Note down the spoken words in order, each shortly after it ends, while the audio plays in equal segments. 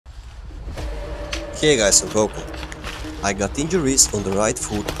Hey guys and welcome. I got injuries on the right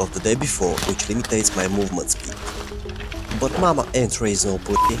foot of the day before, which limits my movement speed. But mama ain't raised no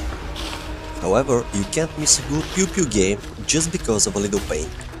pussy. However, you can't miss a good pew-pew game just because of a little pain.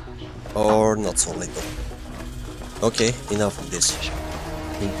 Or not so little. Okay, enough of this.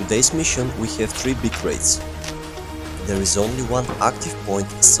 In today's mission we have 3 big crates. There is only one active point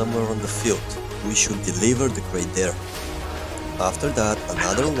somewhere on the field. We should deliver the crate there. After that,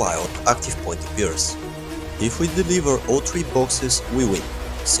 another wild active point appears. If we deliver all 3 boxes, we win.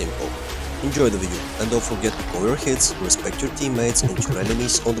 Simple. Enjoy the video and don't forget to cover your heads, respect your teammates and your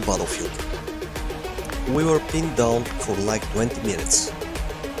enemies on the battlefield. We were pinned down for like 20 minutes.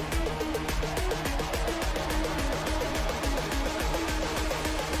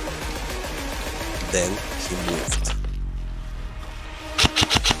 Then he moved.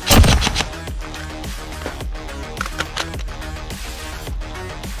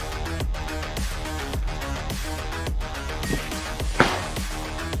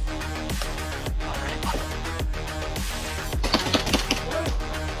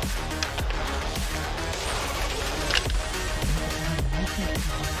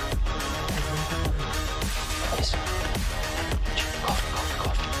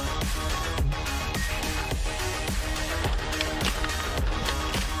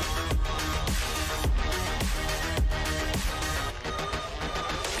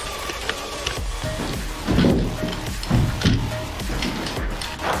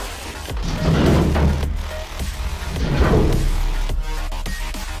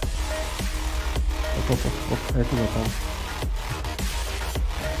 Ето го там.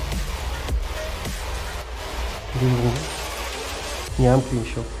 Нямам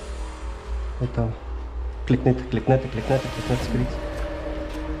клиншот. Е там. Кликнете, скрити.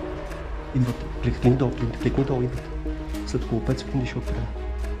 Идват. Кликни долу, идват. След около 5 секунди ще опира.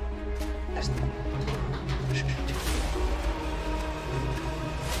 Не знам.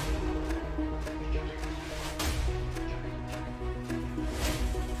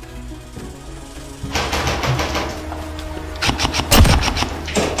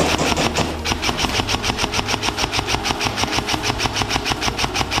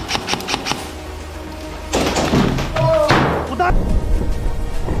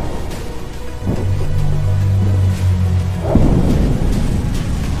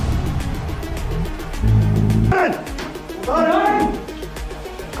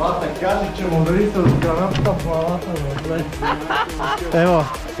 Кажи, че му удари с гранатата в главата, бе. Ево,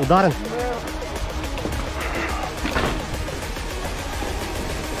 ударен.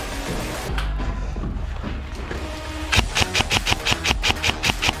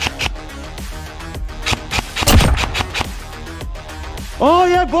 О,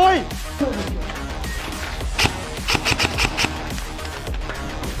 е бой!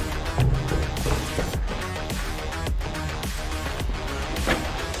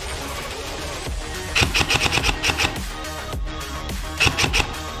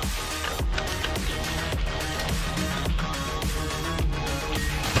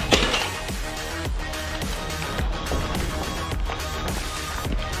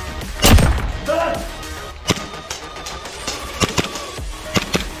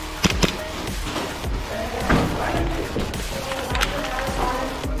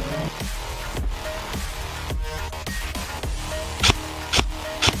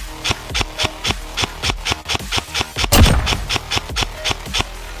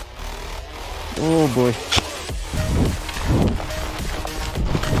 Oh boy.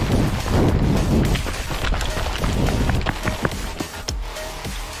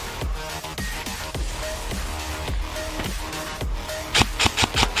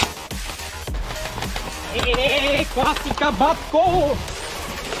 Класика, батко!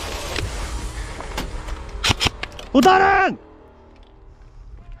 Ударен!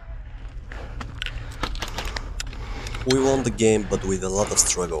 We won the game, but with a lot of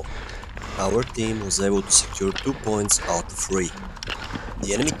struggle. Our team was able to secure 2 points out of 3.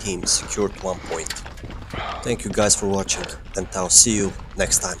 The enemy team secured 1 point. Thank you guys for watching, and I'll see you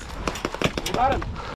next time.